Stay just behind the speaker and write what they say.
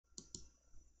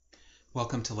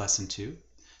Welcome to Lesson 2.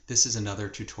 This is another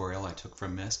tutorial I took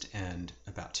from MiSTer and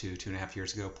about 2.5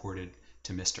 years ago ported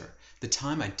to MiSTer. At the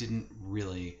time I didn't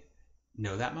really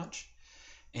know that much,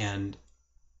 and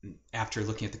after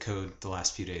looking at the code the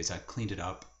last few days I cleaned it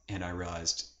up and I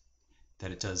realized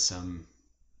that it does some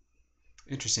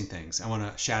interesting things. I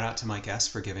want to shout out to Mike S.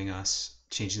 for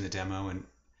changing the demo and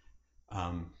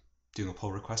doing a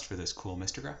pull request for this cool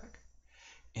MiSTer graphic.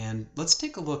 And let's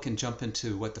take a look and jump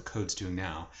into what the code's doing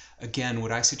now. Again,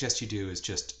 what I suggest you do is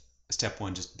just step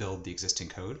one, just build the existing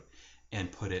code and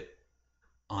put it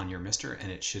on your MiSTer, and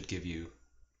it should give you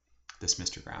this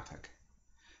MiSTer graphic.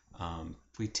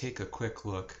 If we take a quick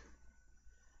look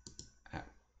at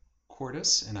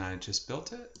Quartus, and I just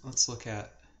built it, let's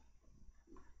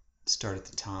start at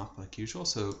the top like usual.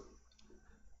 So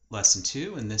lesson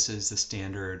 2, and this is the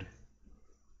standard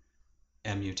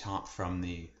MU top from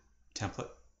the template.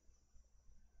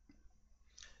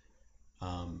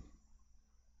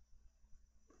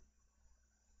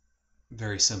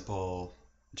 Very simple,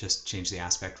 just change the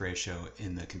aspect ratio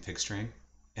in the config string,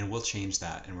 and we'll change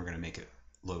that and we're going to make it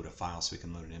load a file so we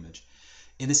can load an image.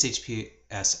 In this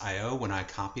HPS IO, when I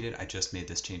copied it, I just made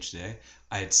this change today,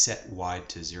 I had set wide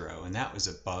to 0, and that was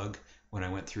a bug when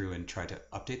I went through and tried to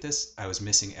update this. I was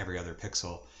missing every other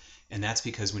pixel, and that's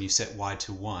because when you set wide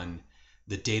to 1,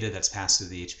 the data that's passed through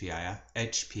the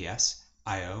HPS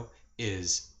IO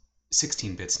is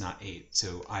 16 bits, not 8.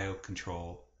 So IO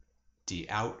control D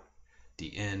out, D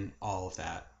in, all of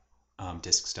that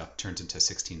disk stuff turns into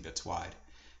 16 bits wide.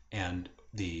 And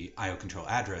the IO control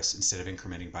address, instead of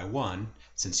incrementing by 1,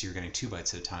 since you're getting 2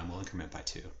 bytes at a time, will increment by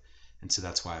 2. And so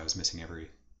that's why I was missing every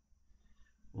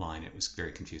line. It was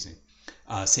very confusing.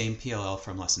 Same PLL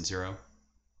from lesson 0.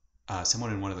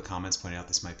 Someone in one of the comments pointed out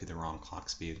this might be the wrong clock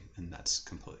speed, and that's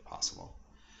completely possible.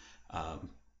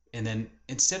 And then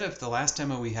instead of the last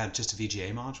demo, we had just a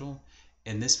VGA module,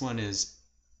 and this one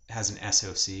has an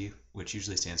SoC, which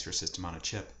usually stands for System on a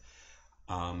Chip.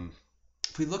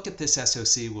 If we look at this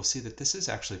SoC, we'll see that this is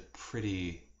actually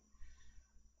pretty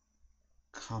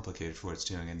complicated for what it's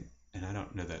doing, and I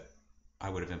don't know that I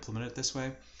would have implemented it this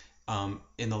way.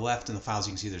 In the left in the files,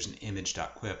 you can see there's an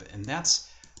image.quip, and that's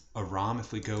a ROM.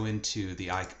 If we go into the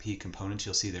IP components,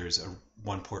 you'll see there's a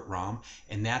one-port ROM,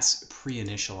 and that's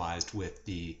pre-initialized with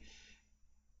the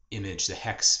image, the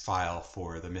hex file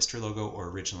for the MiSTer logo, or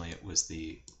originally it was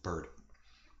the bird.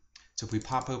 So if we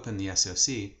pop open the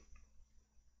SoC,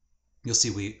 you'll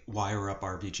see we wire up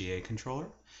our VGA controller,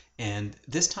 and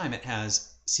this time it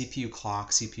has CPU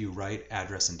clock, CPU write,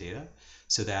 address, and data,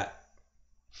 so that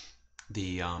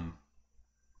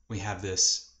we have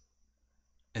this,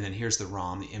 and then here's the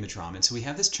ROM, the image ROM, and so we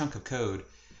have this chunk of code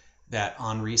that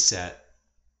on reset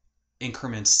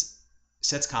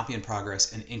sets copy in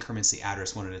progress and increments the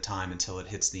address one at a time until it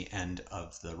hits the end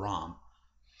of the ROM.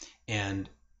 And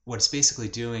what it's basically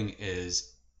doing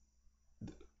is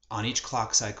on each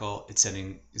clock cycle, it's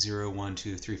setting 0, 1,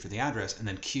 2, 3 for the address, and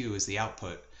then Q is the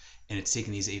output, and it's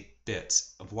taking these 8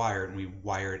 bits of wired and we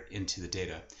wire it into the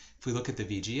data. If we look at the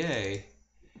VGA,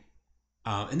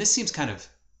 and this seems kind of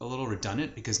a little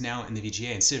redundant because now in the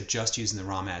VGA, instead of just using the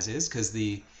ROM as is, because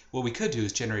what we could do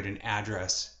is generate an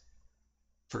address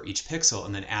for each pixel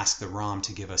and then ask the ROM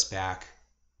to give us back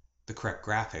the correct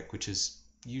graphic, which is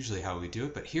usually how we do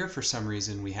it. But here, for some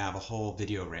reason, we have a whole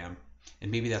video RAM,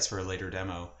 and maybe that's for a later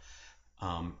demo.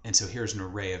 And so here's an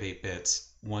array of 8 bits,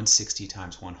 160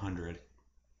 times 100,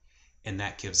 and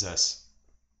that gives us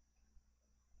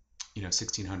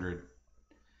 1600,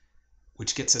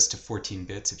 which gets us to 14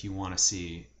 bits. If you want to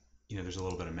see, there's a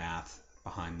little bit of math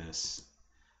behind this.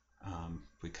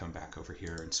 We come back over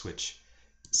here and switch,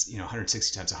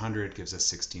 160 times 100 gives us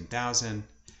 16,000,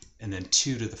 and then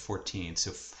 2 to the 14,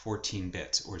 so 14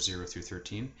 bits, or 0 through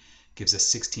 13, gives us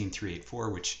 16384,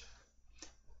 which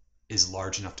is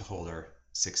large enough to hold our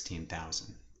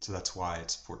 16,000. So that's why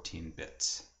it's 14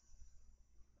 bits.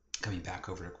 Coming back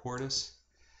over to Quartus.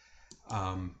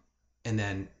 And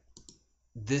then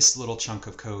this little chunk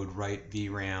of code, write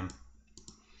VRAM,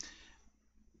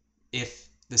 if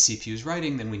the CPU is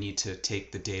writing, then we need to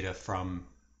take the data from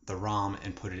the ROM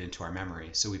and put it into our memory.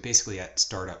 So we basically at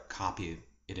startup copy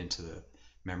it into the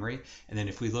memory. And then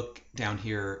if we look down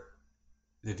here,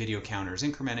 the video counter is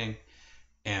incrementing,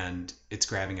 and it's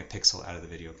grabbing a pixel out of the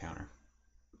video counter.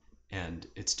 And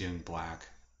it's doing black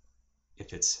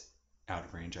if it's out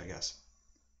of range, I guess.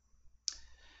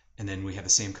 And then we have the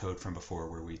same code from before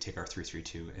where we take our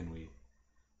 332 and we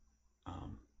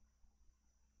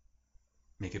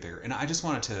make it bigger. And I just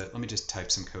wanted to, let me just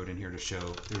type some code in here to show,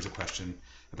 there was a question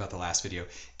about the last video.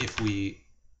 If we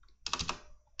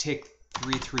take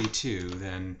 332,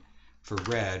 then for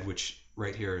red, which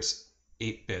right here is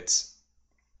 8 bits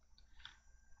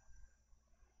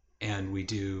and we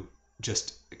do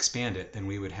just expand it, then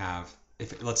we would have,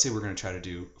 if let's say we're going to try to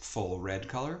do full red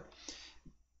color,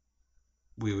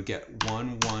 we would get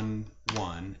 1, 1,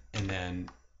 1, and then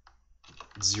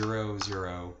 0,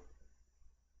 0.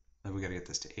 Then we got to get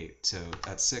this to 8. So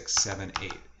that's 6, 7,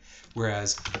 8.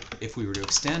 Whereas if we were to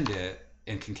extend it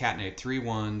and concatenate 3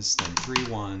 1s, then 3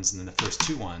 1s, and then the first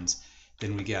 2 1s,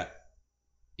 then we get,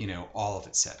 you know, all of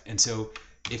it set. And so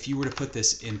if you were to put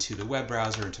this into the web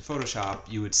browser, into Photoshop,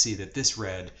 you would see that this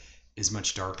red is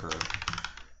much darker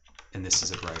and this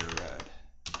is a brighter red.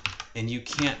 And you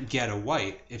can't get a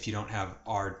white if you don't have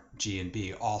R, G, and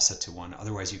B all set to 1.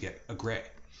 Otherwise you get a gray.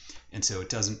 And so it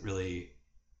doesn't really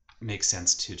make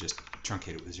sense to just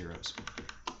truncate it with zeros.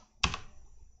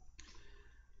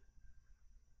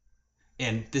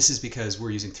 And this is because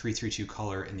we're using 332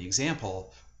 color in the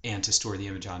example and to store the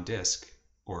image on disk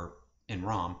or in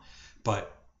ROM,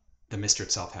 but the MiSTer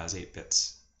itself has 8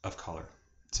 bits of color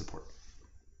support.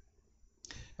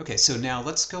 Okay, so now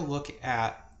let's go look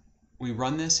at, we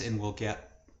run this and we'll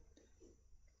get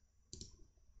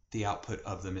the output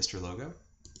of the MiSTer logo.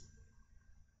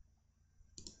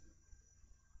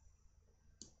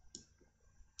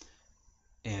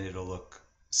 And it'll look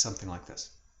something like this.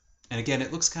 And again,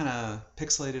 it looks kind of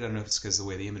pixelated. I don't know if it's because of the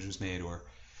way the image was made or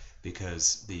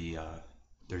because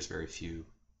there's very few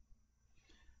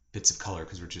bits of color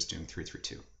because we're just doing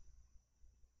 332.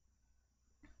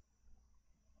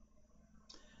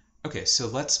 Okay, so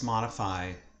let's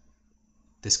modify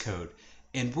this code.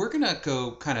 And we're going to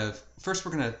go kind of, first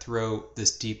we're going to throw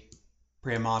this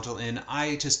DPRAM module in.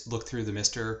 I just looked through the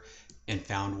MiSTer and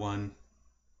found one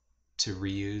to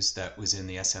reuse that was in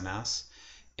the SMS.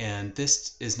 And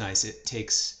this is nice. It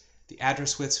takes the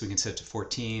address width, so we can set it to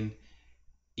 14.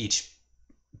 Each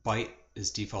byte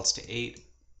is defaults to 8.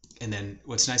 And then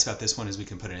what's nice about this one is we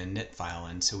can put an init file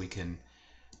in, so we can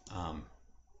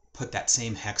put that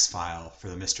same hex file for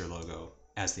the MiSTer logo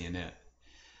as the init.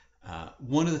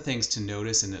 One of the things to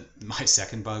notice in my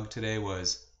second bug today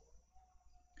was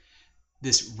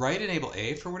this write enable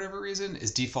A, for whatever reason,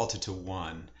 is defaulted to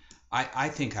 1. I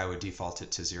think I would default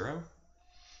it to 0,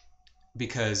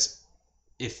 because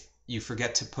if you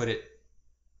forget to put it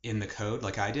in the code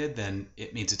like I did, then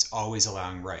it means it's always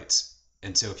allowing writes.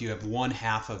 And so if you have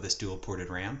 1/2 of this dual ported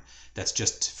RAM that's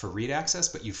just for read access,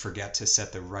 but you forget to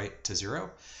set the write to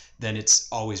 0, then it's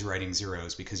always writing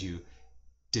zeros because you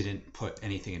didn't put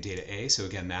anything in data A. So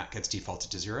again, that gets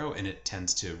defaulted to 0 and it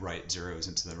tends to write zeros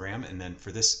into the RAM. And then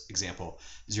for this example,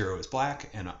 0 is black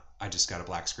and I just got a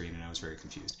black screen and I was very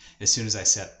confused. As soon as I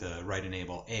set the write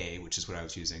enable A, which is what I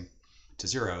was using, to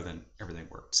 0, then everything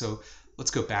worked. So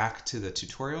let's go back to the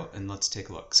tutorial and let's take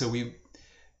a look. So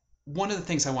one of the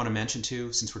things I want to mention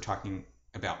too, since we're talking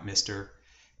about MiSTer,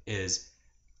 is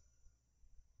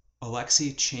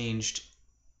Alexei changed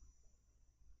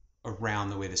around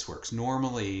the way this works.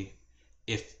 Normally,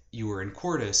 if you were in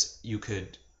Quartus, you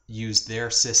could use their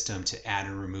system to add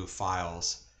and remove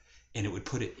files and it would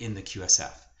put it in the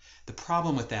QSF. The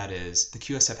problem with that is the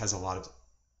QSF has a lot of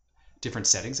different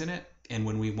settings in it, and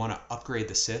when we want to upgrade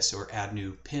the sys or add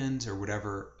new pins or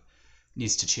whatever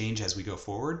needs to change as we go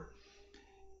forward,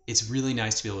 it's really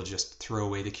nice to be able to just throw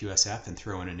away the QSF and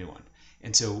throw in a new one.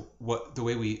 And so the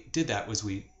way we did that was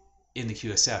in the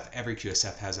QSF, every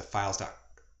QSF has a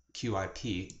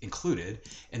files.qip included,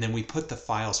 and then we put the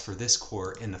files for this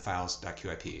core in the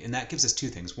files.qip. And that gives us two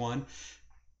things. One,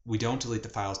 we don't delete the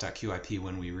files.qip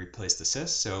when we replace the sys,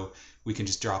 so we can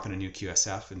just drop in a new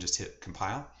QSF and just hit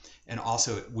compile. And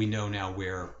also, we know now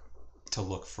where to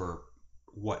look for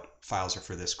what files are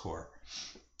for this core.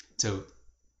 So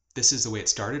this is the way it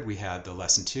started. We had the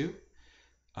lesson 2,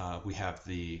 we have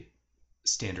the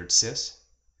standard sys,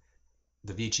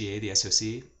 the VGA, the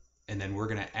SOC, and then we're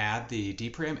going to add the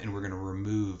DPRAM and we're going to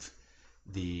remove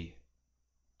the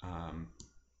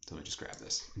so let me just grab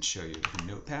this and show you in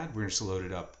Notepad. We're just load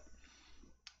it up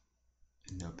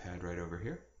in Notepad right over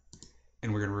here,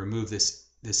 and we're going to remove this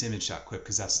image.quip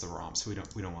because that's the ROM, so we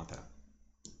don't want that.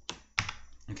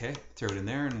 Okay, throw it in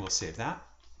there and we'll save that.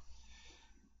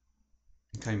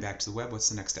 And coming back to the web, what's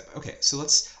the next step? Okay, so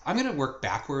I'm going to work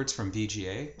backwards from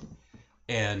VGA,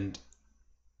 and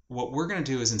what we're going to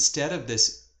do is instead of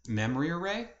this memory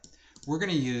array, we're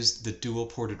going to use the dual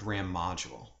ported RAM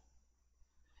module.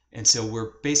 And so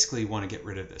we're basically want to get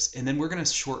rid of this. And then we're going to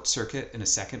short circuit in a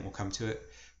second. We'll come to it.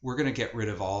 We're going to get rid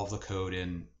of all of the code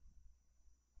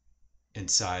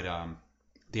inside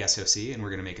the SOC, and we're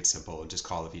going to make it simple and just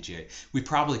call it VGA. We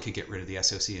probably could get rid of the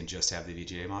SOC and just have the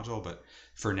VGA module, but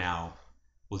for now,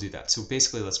 we'll do that. So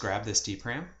basically, let's grab this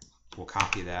DPRAM. We'll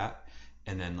copy that.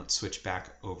 And then let's switch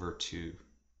back over to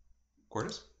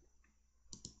Quartus.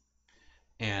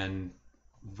 And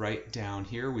right down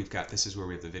here, we've got, this is where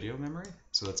we have the video memory.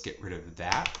 So let's get rid of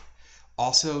that.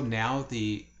 Also, now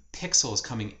the pixel is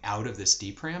coming out of this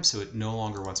DPRAM, so it no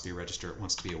longer wants to be a register, it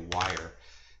wants to be a wire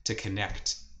to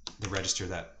connect the register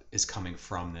that is coming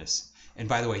from this. And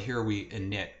by the way, here we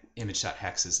init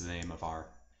image.hex is the name of our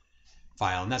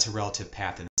file, and that's a relative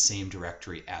path in the same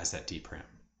directory as that DPRAM.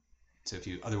 So if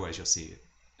you, otherwise you'll see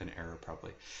an error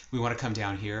probably. We want to come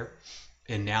down here,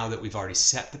 and now that we've already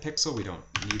set the pixel, we don't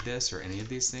need this or any of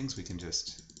these things. We can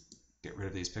just get rid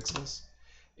of these pixels.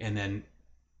 And then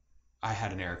I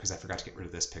had an error because I forgot to get rid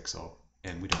of this pixel,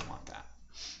 and we don't want that.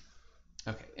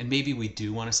 Okay, and maybe we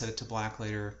do want to set it to black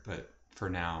later, but for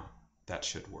now, that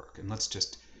should work. And let's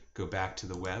just go back to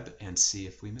the web and see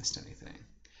if we missed anything.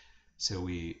 So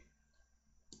we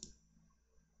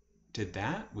did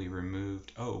that. We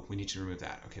removed, oh, we need to remove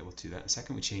that. Okay, we'll do that in a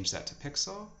second. We changed that to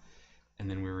pixel, and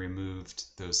then we removed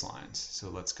those lines. So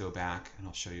let's go back, and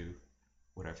I'll show you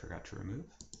what I forgot to remove,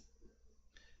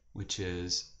 which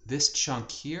is this chunk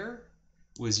here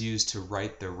was used to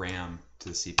write the RAM to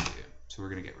the CPU. So we're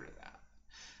going to get rid of that.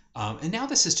 And now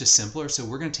this is just simpler. So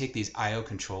we're going to take these I/O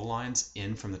control lines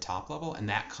in from the top level, and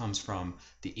that comes from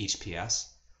the HPS,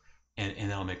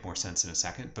 and that'll make more sense in a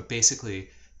second. But basically,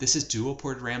 this is dual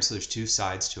ported RAM, so there's two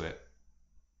sides to it.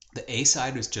 The A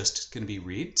side is just going to be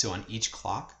read. So on each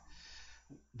clock,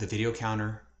 the video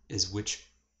counter is which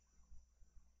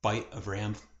byte of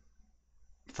RAM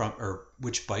from, or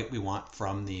which byte we want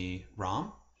from the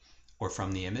ROM or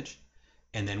from the image,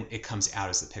 and then it comes out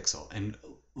as the pixel. And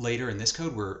later in this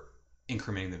code, we're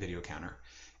incrementing the video counter.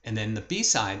 And then the B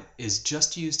side is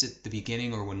just used at the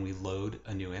beginning or when we load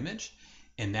a new image,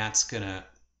 and that's going to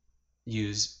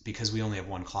use, because we only have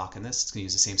one clock in this, it's going to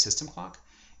use the same system clock.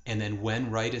 And then when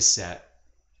write is set,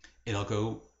 it'll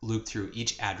go loop through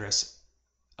each address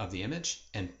of the image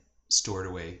and store it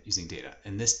away using data.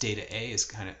 And this data A is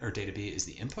kind of, or data B is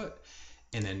the input.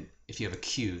 And then if you have a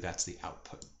Q, that's the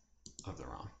output of the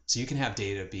ROM. So you can have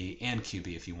data B and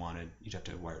QB if you wanted. You'd have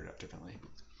to wire it up differently.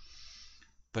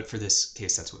 But for this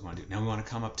case, that's what we want to do. Now we want to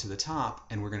come up to the top,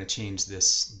 and we're going to change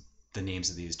this, the names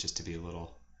of these, just to be a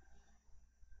little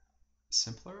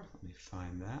simpler. Let me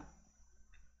find that.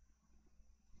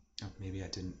 Oh, maybe I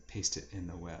didn't paste it in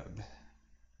the web.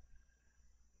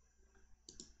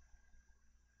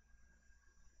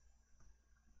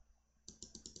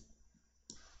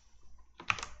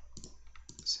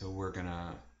 So we're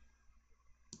gonna,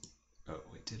 oh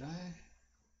wait, did I?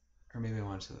 Or maybe I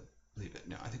wanted to leave it.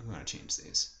 No, I think we want to change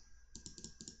these.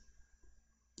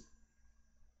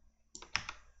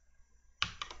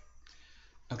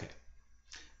 Okay,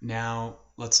 now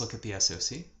let's look at the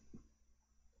SOC.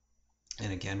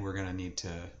 And again, we're gonna need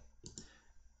to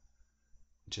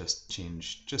just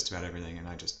change just about everything, and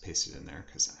I just pasted it in there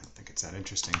because I don't think it's that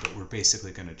interesting, but we're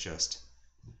basically gonna just,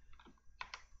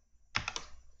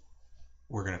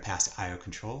 we're going to pass I/O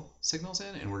control signals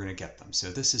in, and we're going to get them. So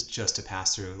this is just a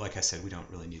pass through. Like I said, we don't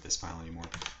really need this file anymore.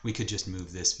 We could just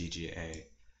move this VGA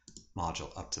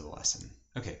module up to the lesson.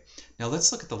 Okay, now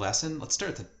let's look at the lesson. Let's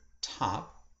start at the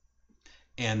top.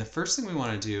 And the first thing we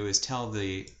want to do is tell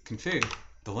the config,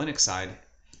 the Linux side,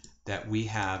 that we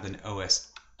have an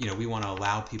OS, we want to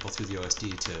allow people through the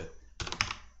OSD to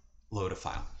load a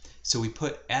file. So we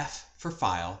put F for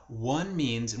file. 1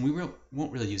 means, and we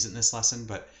won't really use it in this lesson,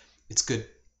 but it's good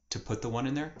to put the 1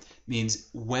 in there, means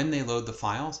when they load the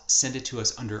files, send it to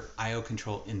us under IO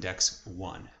control index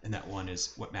 1, and that 1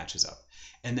 is what matches up.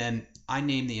 And then I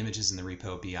name the images in the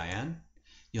repo bin.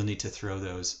 You'll need to throw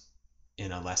those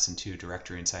in a lesson 2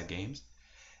 directory inside games,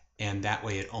 and that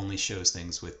way it only shows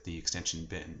things with the extension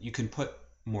bin. You can put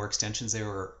more extensions there,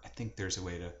 or I think there's a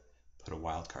way to put a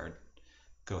wildcard.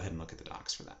 Go ahead and look at the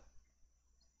docs for that.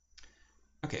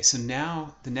 Okay, so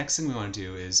now the next thing we want to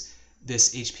do is,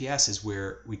 this HPS is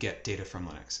where we get data from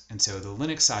Linux. And so the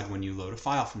Linux side, when you load a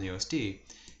file from the OSD,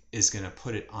 is going to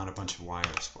put it on a bunch of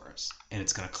wires for us. And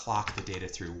it's going to clock the data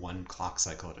through 1 clock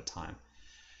cycle at a time.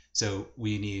 So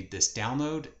we need this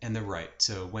download and the write.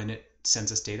 So when it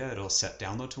sends us data, it'll set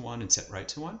download to 1 and set write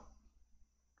to 1.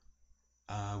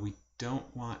 We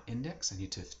don't want index. I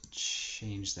need to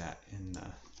change that in the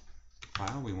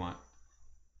file. We want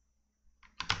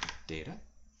data.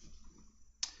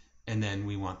 And then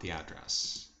we want the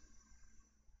address.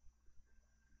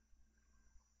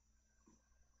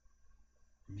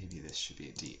 Maybe this should be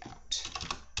a D out.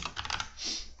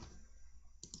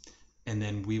 And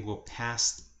then we will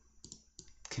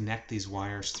connect these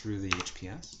wires through the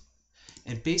HPS.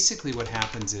 And basically what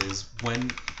happens is when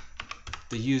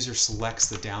the user selects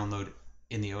the download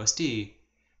in the OSD,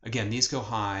 Again, these go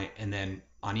high, and then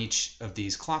on each of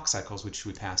these clock cycles, which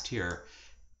we passed here,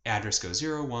 address goes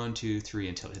 0, 1, 2, 3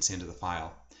 until it hits the end of the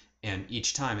file. And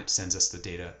each time it sends us the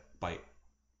data byte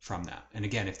from that. And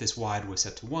again, if this wide was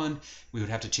set to 1, we would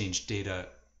have to change data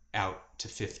out to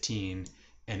 15,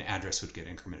 and address would get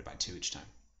incremented by 2 each time.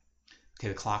 Okay,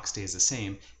 the clock stays the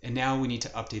same. And now we need to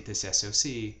update this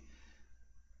SOC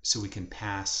so we can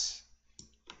pass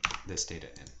this data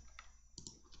in.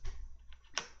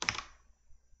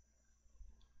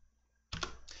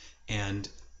 And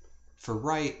for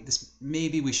write, this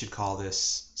maybe we should call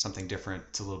this something different.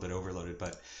 It's a little bit overloaded,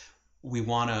 but we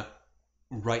want to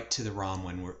write to the ROM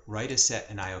when write is set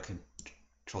and IO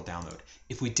control download.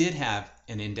 If we did have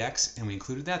an index and we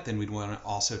included that, then we'd want to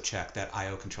also check that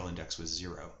IO control index was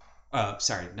 0.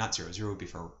 Sorry, not 0. 0 would be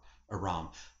for a ROM.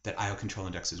 That IO control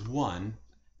index is 1.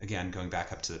 Again, going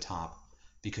back up to the top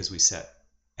because we set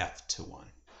F to 1.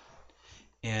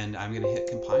 And I'm going to hit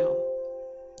compile.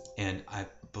 And I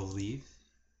believe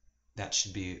that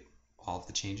should be all of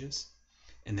the changes.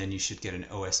 And then you should get an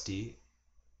OSD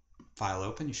file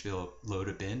open. You should be able to load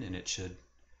a bin and it should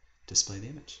display the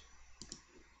image.